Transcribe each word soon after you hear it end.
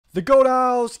The Goat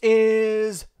House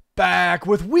is back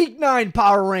with Week 9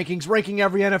 Power Rankings, ranking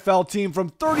every NFL team from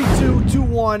 32 to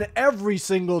 1 every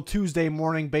single Tuesday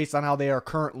morning based on how they are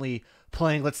currently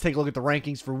playing. Let's take a look at the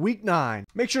rankings for Week 9.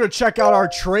 Make sure to check out our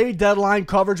trade deadline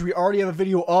coverage. We already have a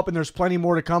video up, and there's plenty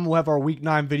more to come. We'll have our Week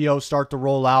 9 video start to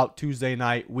roll out Tuesday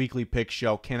night, weekly pick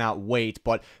show. Cannot wait.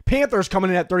 But Panthers coming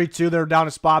in at 32. They're down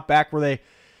a spot back where they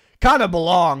kind of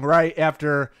belong, right?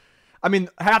 After...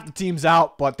 half the team's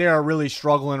out, but they are really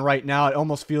struggling right now. It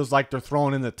almost feels like they're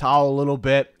throwing in the towel a little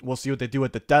bit. We'll see what they do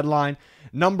at the deadline.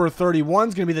 Number 31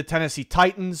 is going to be the Tennessee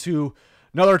Titans, who,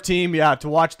 another team, to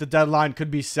watch the deadline,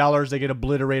 could be sellers. They get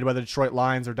obliterated by the Detroit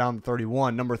Lions. They're down to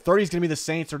 31. Number 30 is going to be the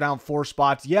Saints. They're down 4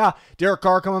 spots. Derek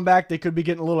Carr coming back. They could be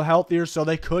getting a little healthier, so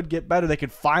they could get better. They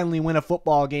could finally win a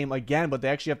football game again, but they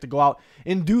actually have to go out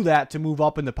and do that to move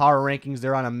up in the power rankings.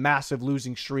 They're on a massive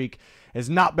losing streak. Has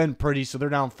not been pretty, so they're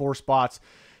down 4 spots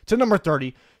to number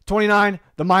 30. 29,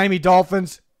 the Miami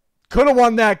Dolphins. Could have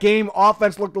won that game.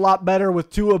 Offense looked a lot better with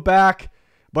Tua back,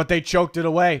 but they choked it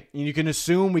away. And you can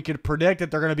assume, we could predict that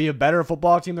they're going to be a better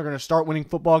football team. They're going to start winning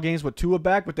football games with Tua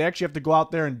back, but they actually have to go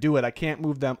out there and do it. I can't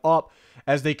move them up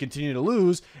as they continue to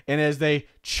lose, and as they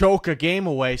choke a game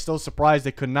away. Still surprised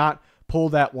they could not pull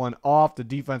that one off. The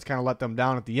defense kind of let them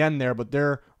down at the end there, but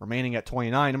they're remaining at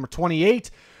 29. Number 28,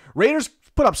 Raiders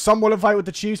put up somewhat of a fight with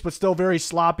the Chiefs, but still very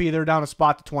sloppy. They're down a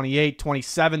spot to 28.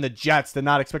 27, the Jets. Did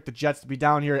not expect the Jets to be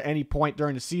down here at any point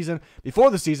during the season,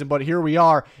 before the season, but here we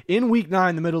are in Week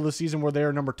 9, the middle of the season, where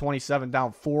they're number 27,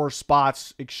 down 4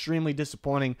 spots. Extremely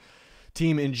disappointing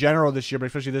team in general this year, but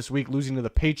especially this week, losing to the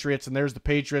Patriots. And there's the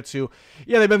Patriots who,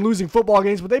 they've been losing football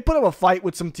games, but they put up a fight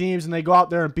with some teams, and they go out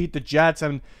there and beat the Jets,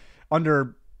 and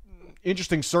under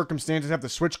interesting circumstances have to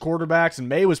switch quarterbacks, and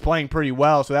May was playing pretty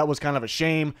well, so that was kind of a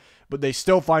shame, but they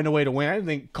still find a way to win. I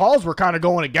think calls were kind of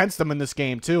going against them in this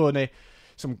game too, and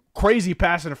some crazy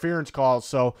pass interference calls,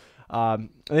 so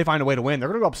they find a way to win. They're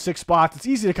going to go up 6 spots. It's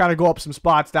easy to kind of go up some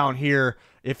spots down here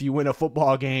if you win a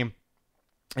football game,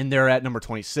 and they're at number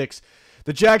 26.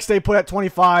 The Jags stay put at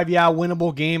 25.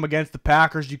 Winnable game against the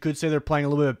Packers. You could say they're playing a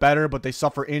little bit better, but they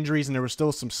suffer injuries, and there was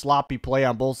still some sloppy play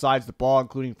on both sides of the ball,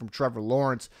 including from Trevor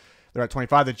Lawrence. They're at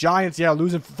 25. The Giants,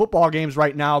 losing football games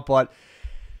right now, but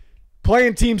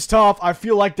playing teams tough. I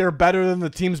feel like they're better than the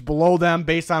teams below them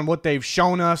based on what they've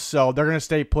shown us, so they're going to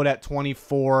stay put at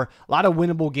 24. A lot of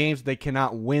winnable games they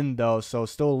cannot win, though, so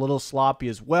still a little sloppy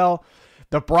as well.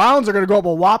 The Browns are going to go up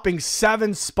a whopping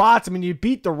 7 spots. You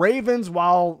beat the Ravens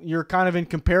while you're kind of in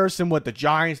comparison with the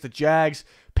Giants, the Jags,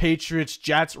 Patriots,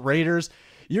 Jets, Raiders.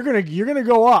 You're gonna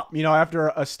go up, after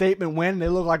a statement win. They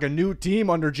look like a new team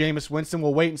under Jameis Winston.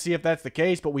 We'll wait and see if that's the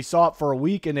case, but we saw it for a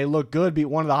week, and they look good, beat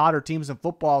one of the hotter teams in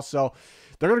football, so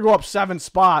they're going to go up 7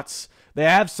 spots. They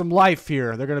have some life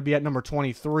here. They're going to be at number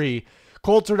 23.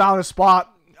 Colts are down a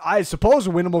spot. I suppose a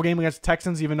winnable game against the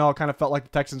Texans, even though it kind of felt like the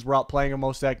Texans were outplaying them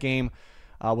most of that game.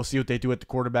 We'll see what they do at the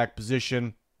quarterback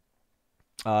position.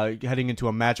 Heading into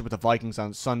a matchup with the Vikings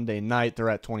on Sunday night, they're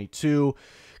at 22.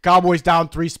 Cowboys down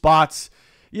 3 spots.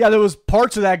 There was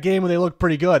parts of that game where they looked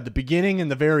pretty good, the beginning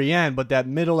and the very end, but that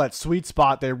middle, that sweet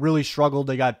spot, they really struggled.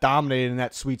 They got dominated in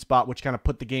that sweet spot, which kind of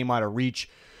put the game out of reach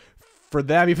for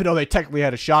them, even though they technically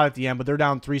had a shot at the end, but they're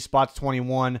down 3 spots,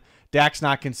 21. Dak's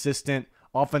not consistent.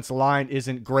 Offensive line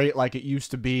isn't great like it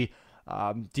used to be.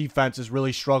 Defense is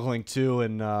really struggling too,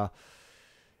 and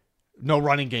no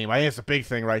running game. I think it's a big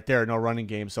thing right there, no running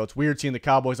game. So it's weird seeing the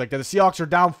Cowboys like that. The Seahawks are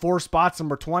down 4 spots,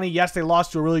 number 20. Yes, they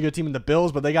lost to a really good team in the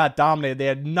Bills, but they got dominated. They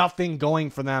had nothing going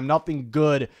for them, nothing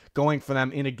good going for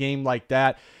them in a game like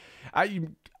that. It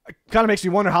kind of makes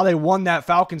me wonder how they won that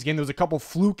Falcons game. There was a couple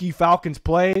fluky Falcons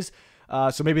plays,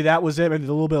 so maybe that was it. Maybe a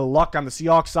little bit of luck on the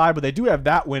Seahawks side, but they do have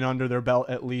that win under their belt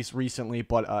at least recently.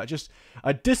 But just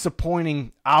a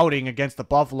disappointing outing against the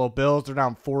Buffalo Bills. They're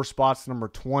down 4 spots, number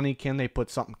 20. Can they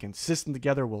put something consistent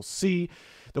together? We'll see.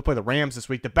 They'll play the Rams this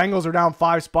week. The Bengals are down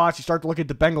 5 spots. You start to look at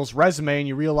the Bengals' resume, and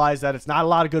you realize that it's not a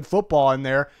lot of good football in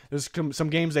there. There's some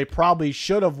games they probably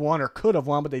should have won or could have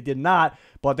won, but they did not.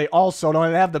 But they also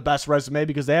don't have the best resume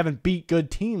because they haven't beat good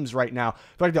teams right now.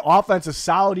 In fact, the offense is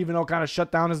solid, even though it kind of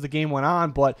shut down as the game went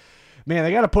on. But man,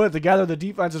 they got to put it together. The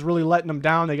defense is really letting them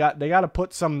down. They got to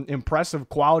put some impressive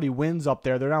quality wins up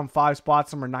there. They're down 5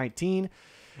 spots, number 19.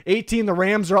 18, the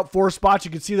Rams are up 4 spots. You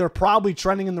can see they're probably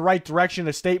trending in the right direction.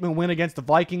 A statement win against the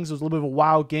Vikings. It was a little bit of a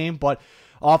wild game, but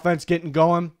offense getting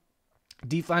going.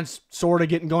 Defense sort of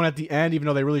getting going at the end, even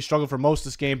though they really struggled for most of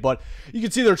this game. But you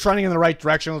can see they're trending in the right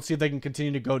direction. Let's see if they can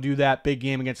continue to go do that. Big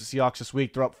game against the Seahawks this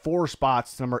week. They're up 4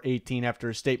 spots, number 18, after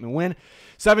a statement win.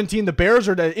 17, the Bears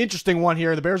are the interesting one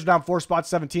here. The Bears are down 4 spots,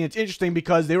 17. It's interesting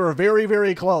because they were very,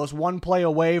 very close. One play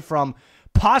away from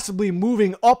possibly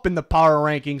moving up in the power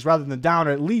rankings rather than down,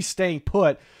 or at least staying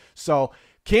put. So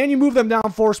can you move them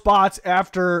down 4 spots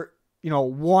after,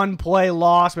 one play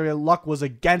loss? Maybe luck was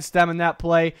against them in that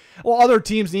play. Well, other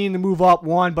teams needing to move up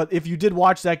 1, but if you did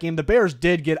watch that game, the Bears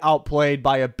did get outplayed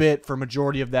by a bit for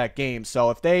majority of that game.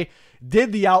 So if they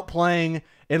did the outplaying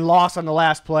and lost on the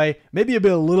last play, maybe it'd be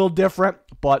a little different,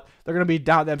 but they're going to be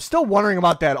down. I'm still wondering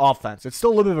about that offense. It's still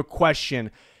a little bit of a question.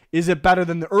 Is it better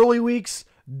than the early weeks?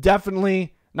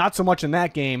 Definitely not so much in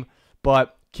that game,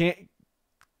 but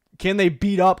can they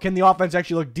beat up? Can the offense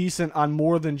actually look decent on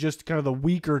more than just kind of the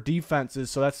weaker defenses?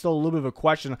 So that's still a little bit of a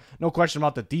question. No question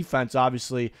about the defense,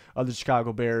 obviously, of the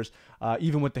Chicago Bears.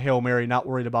 Even with the Hail Mary, not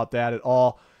worried about that at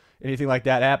all. Anything like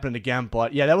that happened again.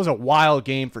 But, yeah, that was a wild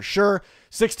game for sure.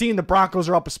 16, the Broncos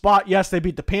are up a spot. Yes, they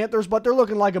beat the Panthers, but they're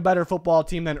looking like a better football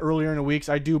team than earlier in the weeks.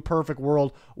 I do, perfect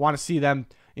world, want to see them,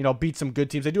 beat some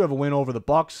good teams. They do have a win over the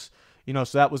Bucs,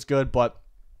 so that was good. But,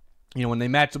 when they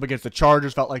matched up against the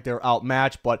Chargers, felt like they were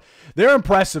outmatched. But they're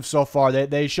impressive so far.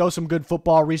 They show some good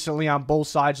football recently on both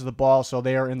sides of the ball, so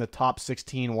they are in the top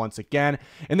 16 once again.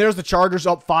 And there's the Chargers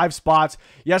up 5 spots.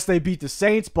 Yes, they beat the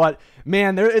Saints, but,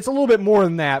 man, it's a little bit more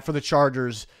than that for the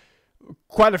Chargers.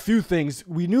 Quite a few things.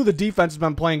 We knew the defense has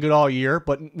been playing good all year,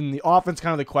 but in the offense,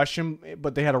 kind of the question.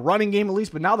 But they had a running game at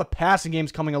least, but now the passing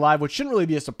game's coming alive, which shouldn't really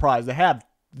be a surprise. They have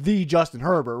the Justin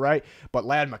Herbert, right? But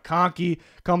Ladd McConkey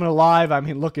coming alive.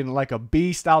 Looking like a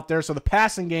beast out there. So the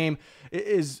passing game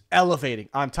is elevating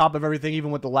on top of everything,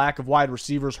 even with the lack of wide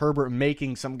receivers. Herbert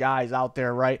making some guys out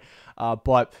there, right? And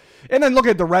then look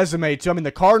at the resume, too.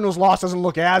 The Cardinals' loss doesn't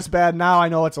look as bad now. I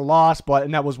know it's a loss,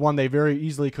 and that was one they very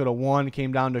easily could have won.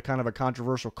 Came down to kind of a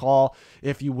controversial call,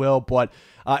 if you will.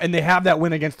 And they have that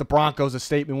win against the Broncos, a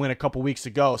statement win a couple weeks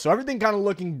ago. So everything kind of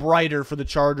looking brighter for the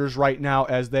Chargers right now,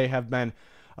 as they have been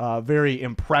very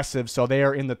impressive. So they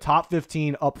are in the top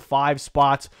 15, up 5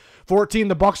 spots. 14,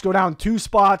 the Bucs go down 2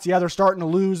 spots. Yeah, they're starting to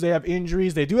lose. They have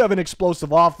injuries. They do have an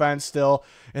explosive offense still,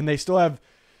 and they've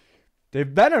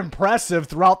been impressive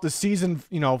throughout the season,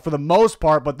 for the most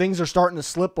part, but things are starting to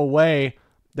slip away.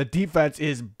 The defense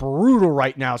is brutal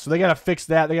right now, so they got to fix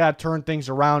that. They got to turn things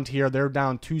around here. They're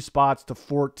down 2 spots to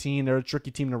 14. They're a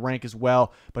tricky team to rank as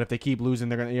well, but if they keep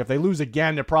losing, if they lose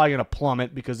again, they're probably going to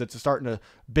plummet because it's starting a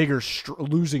bigger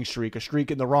losing streak, a streak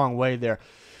in the wrong way there.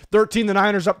 13, the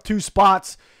Niners up 2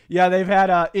 spots. Yeah, they've had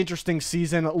an interesting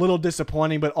season, a little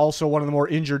disappointing, but also one of the more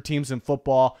injured teams in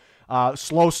football.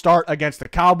 Slow start against the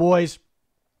Cowboys.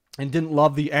 And didn't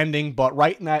love the ending, but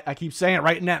right in that, I keep saying it,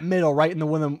 right in that middle, right in the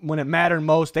when it mattered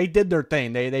most, they did their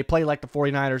thing. They played like the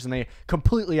 49ers, and they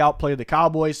completely outplayed the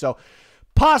Cowboys, so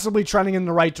possibly trending in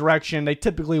the right direction. They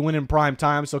typically win in prime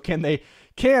time, so can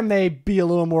they be a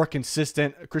little more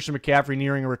consistent? Christian McCaffrey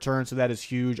nearing a return, so that is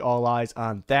huge. All eyes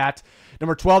on that.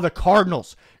 Number 12, the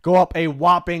Cardinals go up a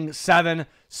whopping 7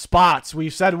 spots.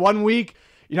 We've said 1 week,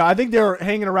 I think they're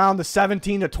hanging around the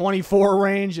 17 to 24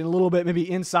 range and a little bit maybe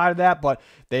inside of that, but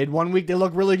they had 1 week they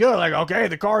looked really good. Like, okay,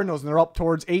 the Cardinals, and they're up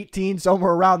towards 18,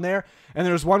 somewhere around there. And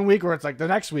there's 1 week where it's like the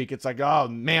next week, it's like, oh,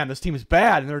 man, this team is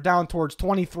bad, and they're down towards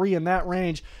 23 in that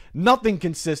range. Nothing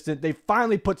consistent. They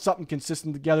finally put something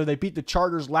consistent together. They beat the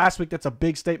Chargers last week. That's a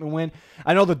big statement win.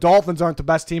 I know the Dolphins aren't the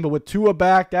best team, but with Tua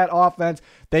back, that offense,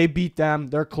 they beat them.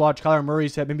 They're clutch. Kyler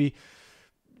Murray's had maybe,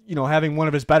 having one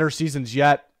of his better seasons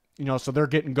yet. So they're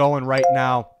getting going right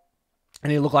now,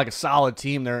 and they look like a solid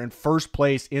team. They're in first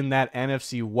place in that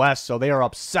NFC West, so they are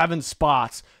up 7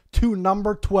 spots to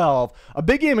number 12. A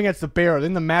big game against the Bears.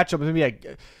 In the matchup,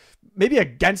 maybe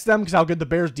against them because how good the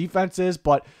Bears defense is,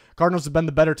 but Cardinals have been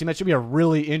the better team. That should be a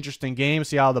really interesting game.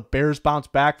 See how the Bears bounce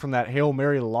back from that Hail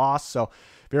Mary loss. So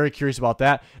very curious about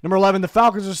that. Number 11, the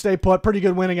Falcons will stay put. Pretty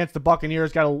good win against the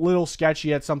Buccaneers. Got a little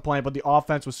sketchy at some point, but the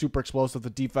offense was super explosive. The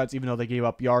defense, even though they gave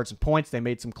up yards and points, they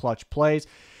made some clutch plays.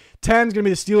 10 is going to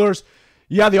be the Steelers.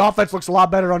 Yeah, the offense looks a lot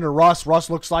better under Russ. Russ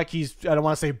looks like he's, I don't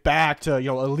want to say back to,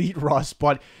 elite Russ,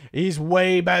 but he's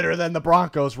way better than the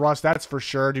Broncos Russ, that's for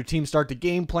sure. Do teams start to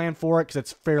game plan for it because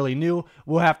it's fairly new?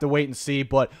 We'll have to wait and see,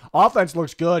 but offense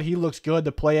looks good. He looks good.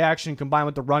 The play action combined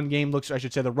with the run game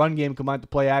the run game combined with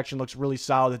the play action looks really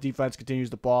solid. The defense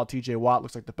continues the ball. TJ Watt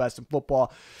looks like the best in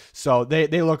football. So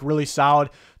they look really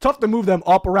solid. Tough to move them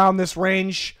up around this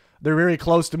range. They're very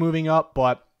close to moving up,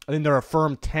 but I think they're a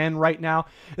firm 10 right now.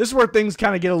 This is where things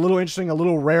kind of get a little interesting, a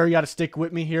little rare. You got to stick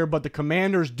with me here, but the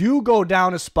Commanders do go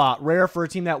down a spot. Rare for a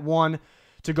team that won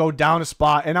to go down a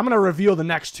spot, and I'm going to reveal the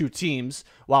next 2 teams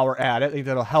while we're at it. I think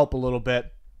that'll help a little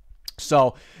bit.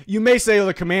 So you may say,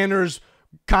 the Commanders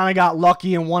kind of got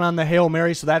lucky and won on the Hail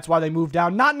Mary, so that's why they moved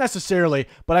down. Not necessarily,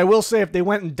 but I will say if they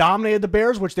went and dominated the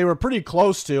Bears, which they were pretty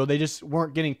close to, they just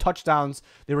weren't getting touchdowns,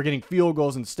 they were getting field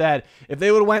goals instead. If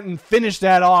they would have went and finished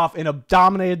that off and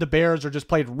dominated the Bears or just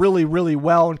played really, really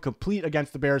well and complete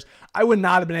against the Bears, I would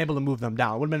not have been able to move them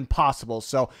down. It would have been impossible.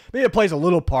 So maybe it plays a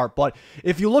little part, but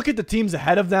if you look at the teams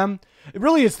ahead of them, it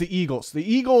really is the Eagles.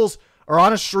 The Eagles are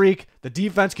on a streak. The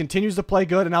defense continues to play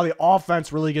good, and now the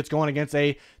offense really gets going against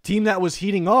a team that was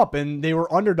heating up, and they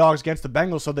were underdogs against the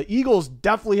Bengals. So the Eagles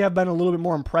definitely have been a little bit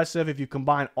more impressive if you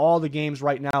combine all the games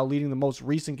right now, leading the most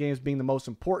recent games being the most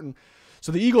important.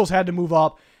 So the Eagles had to move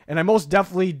up, and I most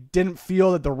definitely didn't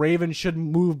feel that the Ravens should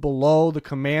move below the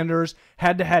Commanders.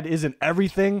 Head-to-head isn't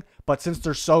everything, but since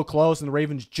they're so close and the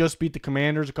Ravens just beat the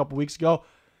Commanders a couple weeks ago,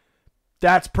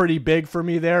 that's pretty big for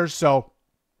me there. So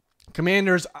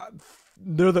Commanders,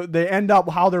 they end up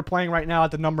how they're playing right now at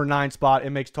the number 9 spot.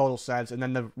 It makes total sense. And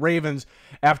then the Ravens,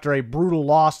 after a brutal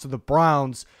loss to the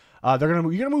Browns, you're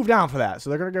gonna move down for that.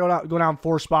 So they're gonna go down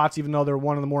 4 spots, even though they're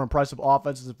one of the more impressive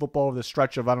offenses in football over the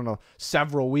stretch of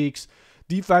several weeks.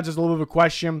 Defense is a little bit of a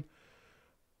question.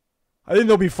 I think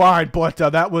they'll be fine, but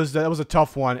that was a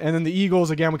tough one. And then the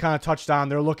Eagles, again, we kind of touched on.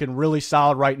 They're looking really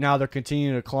solid right now. They're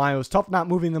continuing to climb. It was tough not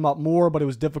moving them up more, but it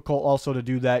was difficult also to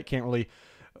do that. Can't really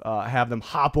have them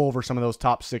hop over some of those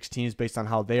top 6 teams based on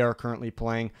how they are currently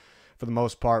playing for the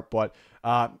most part. But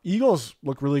Eagles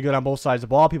look really good on both sides of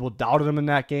the ball. People doubted them in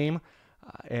that game,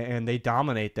 and they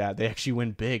dominate that. They actually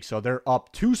win big. So they're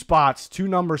up 2 spots to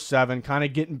number 7, kind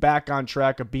of getting back on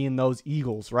track of being those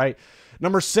Eagles, right?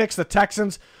 Number 6, the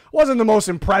Texans. Wasn't the most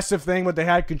impressive thing, but they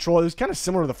had control. It was kind of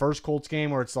similar to the first Colts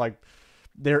game where it's like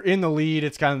they're in the lead.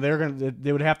 It's kind of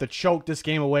they would have to choke this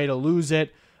game away to lose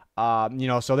it.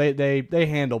 So they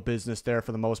handle business there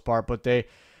for the most part, but they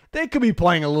could be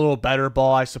playing a little better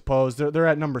ball, I suppose. They're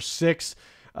at number 6.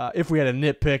 If we had a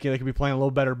nitpick, they could be playing a little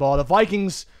better ball. The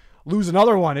Vikings lose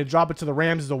another one and drop it to the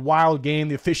Rams. It's a wild game.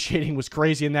 The officiating was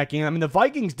crazy in that game. I mean, the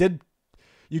Vikings did,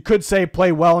 you could say,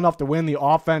 play well enough to win. The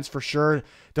offense for sure.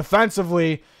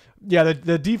 Defensively, yeah,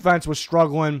 the defense was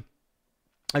struggling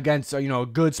against a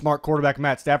good, smart quarterback,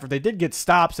 Matt Stafford. They did get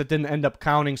stops that didn't end up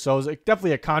counting, so it was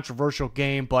definitely a controversial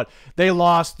game, but they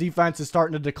lost. Defense is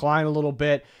starting to decline a little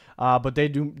bit, but they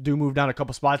do move down a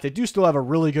couple spots. They do still have a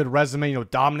really good resume.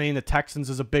 Dominating the Texans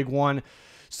is a big one.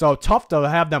 So tough to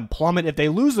have them plummet. If they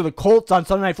lose to the Colts on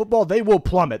Sunday Night Football, they will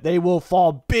plummet. They will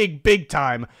fall big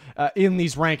time in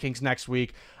these rankings next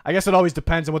week. I guess it always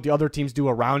depends on what the other teams do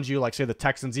around you. Like, say, the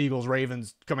Texans, Eagles,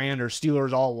 Ravens, Commanders,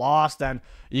 Steelers all lost, then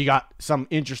you got something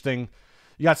interesting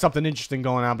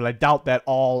going on, but I doubt that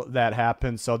all that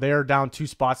happens. So they're down 2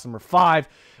 spots, number 5.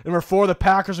 Number 4, the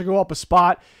Packers will go up a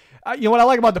spot. What I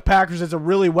like about the Packers is a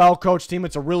really well-coached team.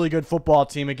 It's a really good football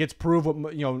team. It gets proved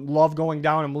with, Love going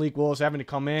down and Malik Willis having to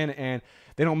come in, and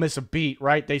they don't miss a beat,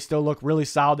 right? They still look really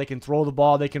solid. They can throw the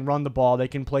ball. They can run the ball. They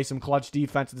can play some clutch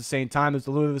defense at the same time. It's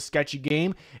a little bit of a sketchy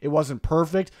game. It wasn't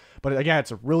perfect, but again,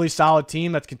 it's a really solid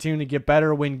team that's continuing to get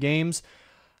better, win games,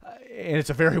 and it's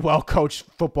a very well-coached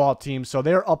football team. So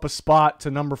they're up a spot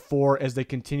to number 4 as they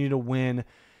continue to win.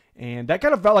 And that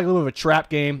kind of felt like a little bit of a trap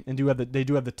game, and they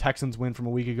do have the Texans win from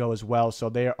a week ago as well. So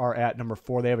they are at number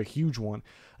 4. They have a huge one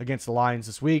against the Lions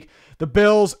this week. The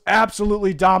Bills,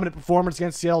 absolutely dominant performance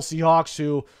against Seattle Seahawks,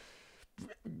 who,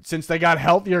 since they got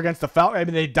healthier against the Falcons, I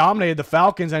mean, they dominated the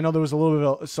Falcons. I know there was a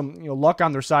little bit of some luck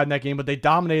on their side in that game, but they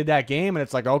dominated that game, and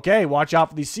it's like, okay, watch out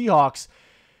for these Seahawks.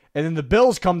 And then the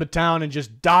Bills come to town and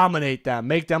just dominate them,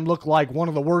 make them look like one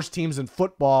of the worst teams in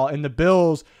football. And the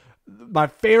Bills, my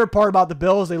favorite part about the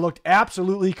Bills, they looked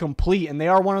absolutely complete, and they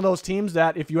are one of those teams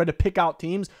that if you had to pick out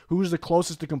teams who's the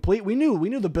closest to complete, we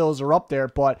knew the Bills are up there,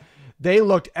 but they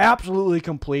looked absolutely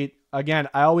complete. Again,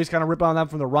 I always kind of rip on them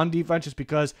from the run defense just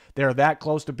because they're that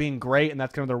close to being great, and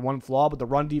that's kind of their one flaw, but the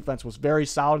run defense was very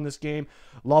solid in this game.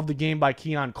 Love the game by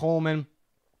Keon Coleman.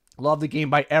 Love the game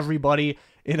by everybody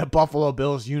in a Buffalo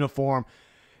Bills uniform.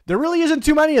 There really isn't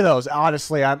too many of those,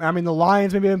 honestly. I mean, the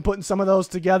Lions maybe have been putting some of those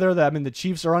together. The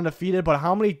Chiefs are undefeated, but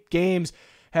how many games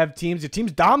have the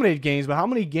teams dominated games, but how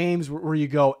many games where you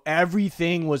go,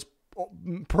 everything was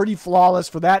pretty flawless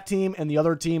for that team, and the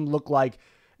other team looked like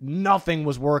nothing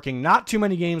was working? Not too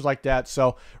many games like that.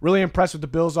 So really impressed with the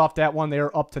Bills off that one.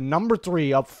 They're up to number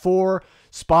 3, up 4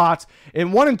 spots.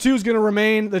 And 1 and 2 is going to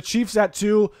remain. The Chiefs at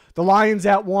 2, the Lions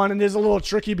at 1. And it is a little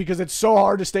tricky because it's so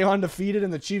hard to stay undefeated,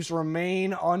 and the Chiefs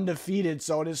remain undefeated.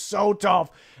 So it is so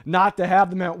tough not to have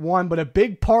them at 1. But a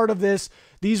big part of these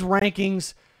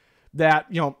rankings that,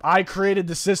 I created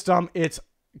the system. It's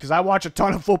because I watch a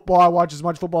ton of football. I watch as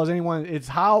much football as anyone. It's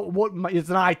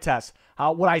an eye test.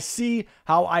 what I see,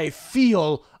 how I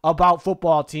feel about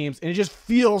football teams, and it just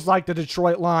feels like the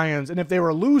Detroit Lions. And if they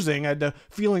were losing, the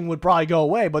feeling would probably go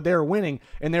away, but they're winning,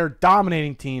 and they're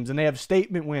dominating teams, and they have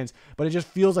statement wins. But it just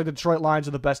feels like the Detroit Lions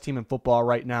are the best team in football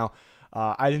right now.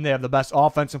 I think they have the best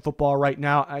offense in football right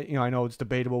now. I know it's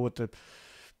debatable with the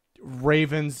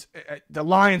Ravens. The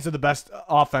Lions are the best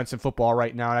offense in football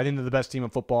right now, and I think they're the best team in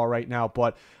football right now.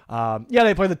 But yeah,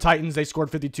 they played the Titans. They scored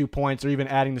 52 points. They're even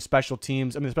adding the special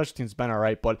teams. I mean, the special teams have been all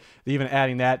right, but they're even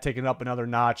adding that, taking it up another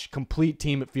notch. Complete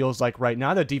team, it feels like right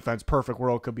now. The defense, perfect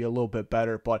world, could be a little bit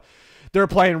better, but they're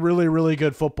playing really, really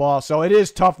good football. So it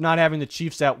is tough not having the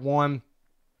Chiefs at 1.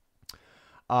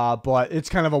 But it's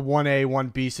kind of a 1A,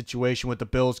 1B situation with the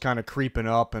Bills kind of creeping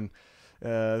up, and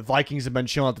Vikings have been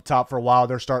chilling at the top for a while.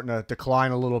 They're starting to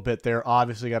decline a little bit there.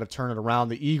 Obviously got to turn it around.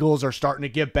 The Eagles are starting to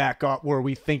get back up where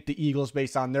we think the Eagles,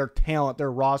 based on their talent,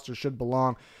 their roster, should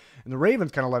belong. And the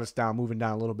Ravens kind of let us down, moving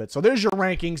down a little bit. So there's your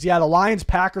rankings. Yeah, the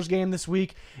Lions-Packers game this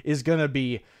week is going to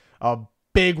be a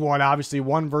big one. Obviously,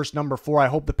 1 versus number 4. I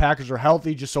hope the Packers are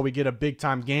healthy just so we get a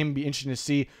big-time game. It'll be interesting to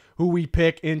see who we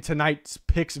pick in tonight's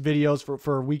picks videos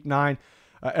for Week 9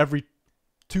 every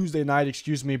Tuesday night,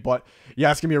 but yeah,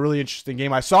 it's gonna be a really interesting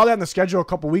game. I saw that in the schedule a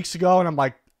couple weeks ago, and I'm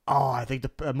like, oh, I think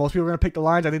most people are gonna pick the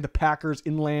Lions. I think the Packers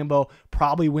in Lambeau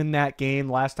probably win that game.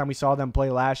 Last time we saw them play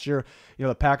last year,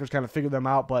 the Packers kind of figured them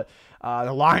out, but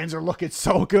the Lions are looking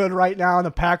so good right now, and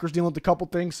the Packers dealing with a couple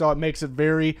things, so it makes it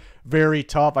very, very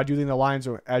tough. I do think the Lions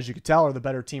are, as you can tell, are the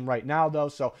better team right now, though.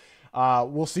 So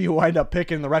we'll see who I end up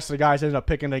picking. The rest of the guys end up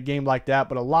picking a game like that,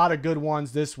 but a lot of good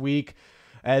ones this week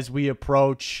as we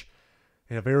approach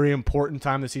a very important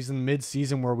time this season,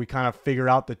 mid-season, where we kind of figure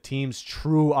out the team's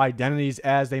true identities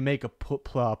as they make a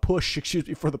push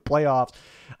for the playoffs.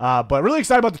 But really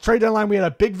excited about the trade deadline. We had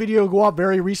a big video go up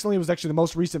very recently. It was actually the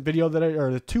most recent video or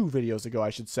the 2 videos ago, I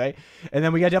should say. And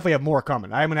then we definitely have more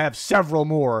coming. I'm going to have several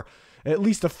more, at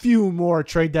least a few more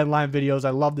trade deadline videos. I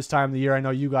love this time of the year. I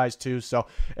know you guys too. So,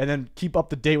 and then keep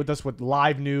up to date with us with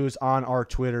live news on our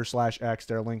Twitter/X.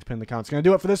 There are links pinned in the comments. Going to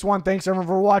do it for this one. Thanks everyone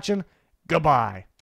for watching. Goodbye.